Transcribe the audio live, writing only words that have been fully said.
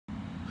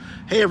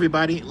Hey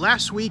everybody,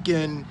 last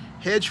weekend,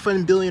 hedge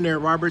fund billionaire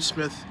Robert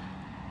Smith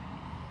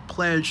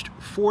pledged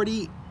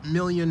 $40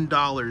 million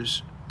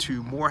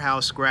to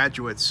Morehouse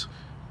graduates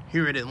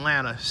here in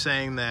Atlanta,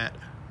 saying that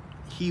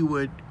he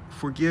would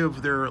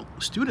forgive their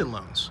student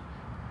loans.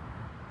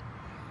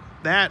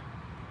 That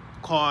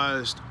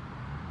caused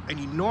an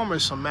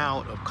enormous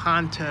amount of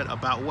content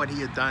about what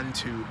he had done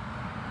to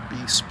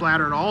be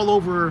splattered all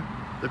over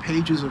the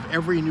pages of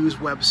every news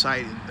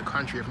website in the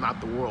country, if not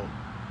the world.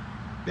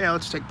 Yeah,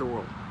 let's take the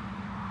world.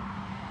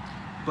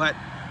 But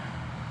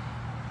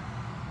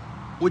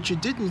what you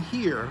didn't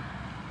hear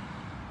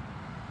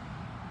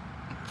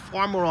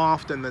far more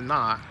often than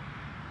not,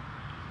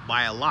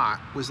 by a lot,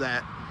 is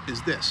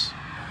this.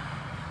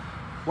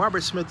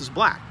 Robert Smith is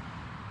black.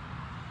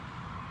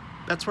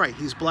 That's right,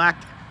 he's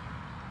black.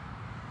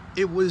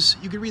 You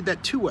could read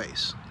that two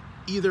ways.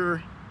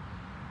 Either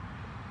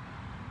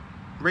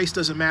race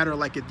doesn't matter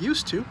like it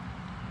used to,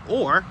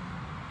 or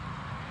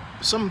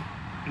some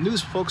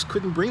news folks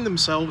couldn't bring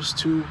themselves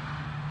to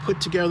put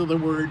together the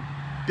word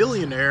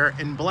billionaire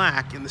and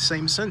black in the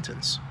same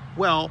sentence.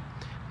 Well,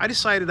 I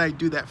decided I'd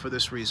do that for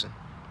this reason.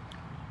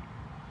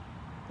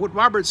 What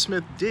Robert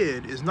Smith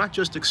did is not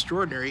just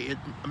extraordinary, it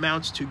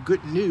amounts to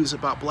good news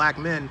about black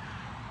men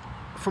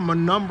from a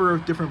number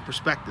of different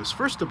perspectives.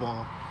 First of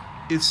all,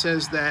 it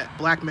says that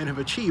black men have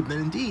achieved,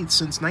 and indeed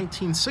since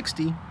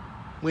 1960,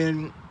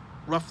 when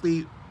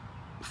roughly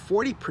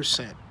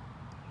 40%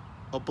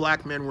 of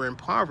black men were in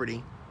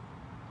poverty,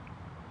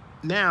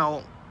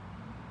 now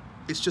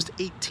it's just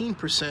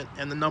 18%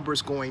 and the number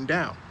is going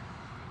down.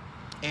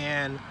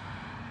 And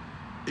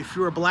if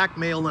you're a black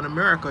male in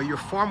America, you're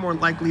far more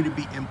likely to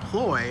be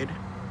employed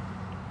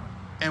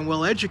and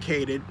well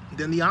educated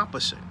than the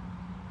opposite.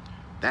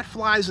 That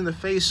flies in the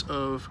face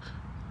of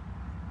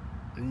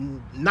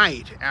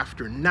night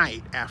after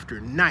night after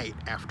night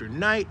after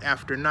night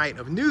after night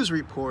of news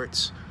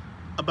reports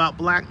about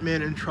black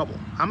men in trouble.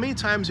 How many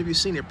times have you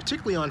seen it,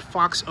 particularly on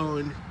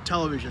Fox-owned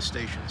television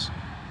stations?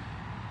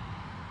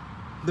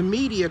 The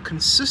media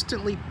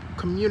consistently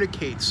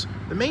communicates,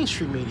 the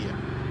mainstream media,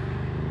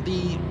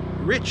 the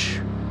rich,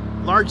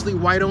 largely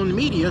white-owned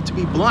media, to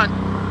be blunt,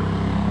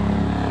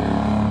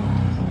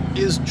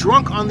 is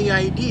drunk on the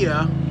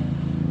idea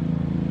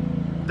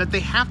that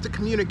they have to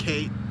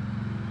communicate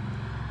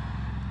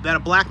that a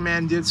black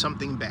man did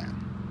something bad.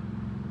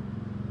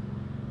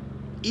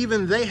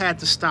 Even they had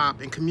to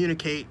stop and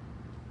communicate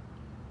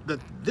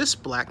that this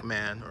black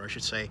man, or I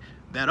should say,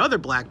 that other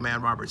black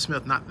man, Robert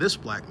Smith, not this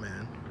black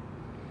man,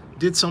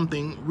 did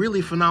something really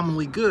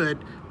phenomenally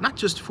good, not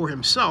just for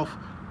himself,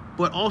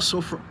 but also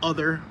for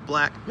other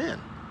black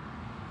men.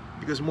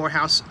 Because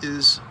Morehouse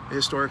is a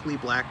historically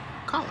black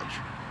college.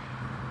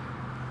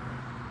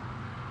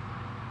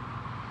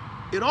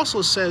 It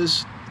also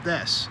says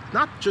this,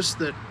 not just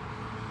that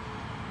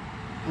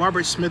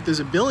Robert Smith is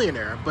a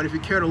billionaire, but if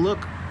you care to look,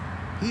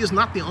 he is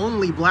not the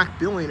only black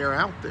billionaire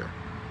out there.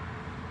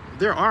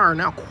 There are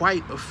now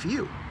quite a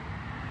few,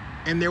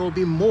 and there will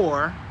be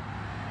more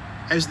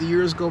as the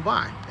years go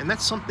by, and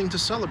that's something to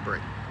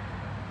celebrate.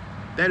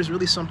 That is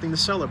really something to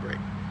celebrate.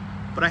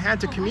 But I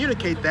had to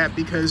communicate that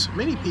because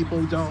many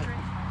people don't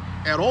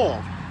at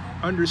all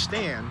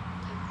understand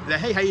that,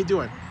 hey, how you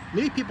doing?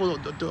 Many people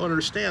don't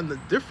understand the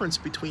difference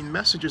between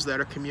messages that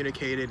are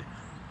communicated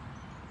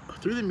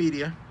through the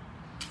media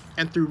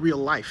and through real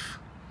life.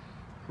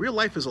 Real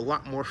life is a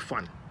lot more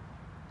fun.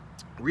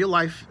 Real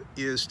life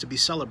is to be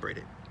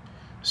celebrated.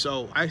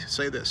 So I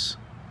say this,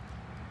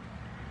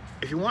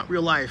 if you want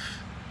real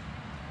life,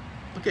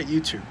 look at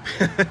YouTube,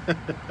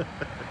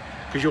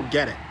 because you'll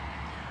get it.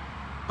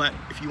 But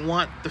if you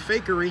want the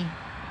fakery,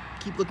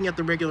 keep looking at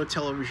the regular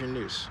television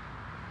news.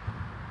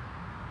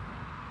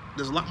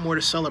 There's a lot more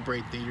to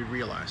celebrate than you'd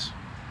realize.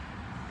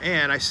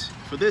 And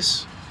for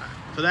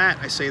that,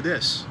 I say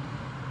this.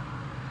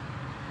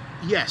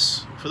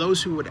 Yes, for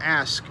those who would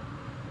ask,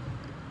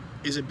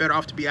 is it better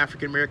off to be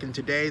African American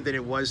today than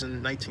it was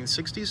in the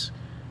 1960s?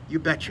 You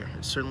betcha,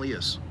 it certainly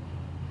is.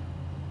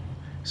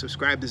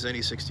 Subscribe to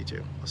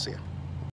Zenny62. I'll see you.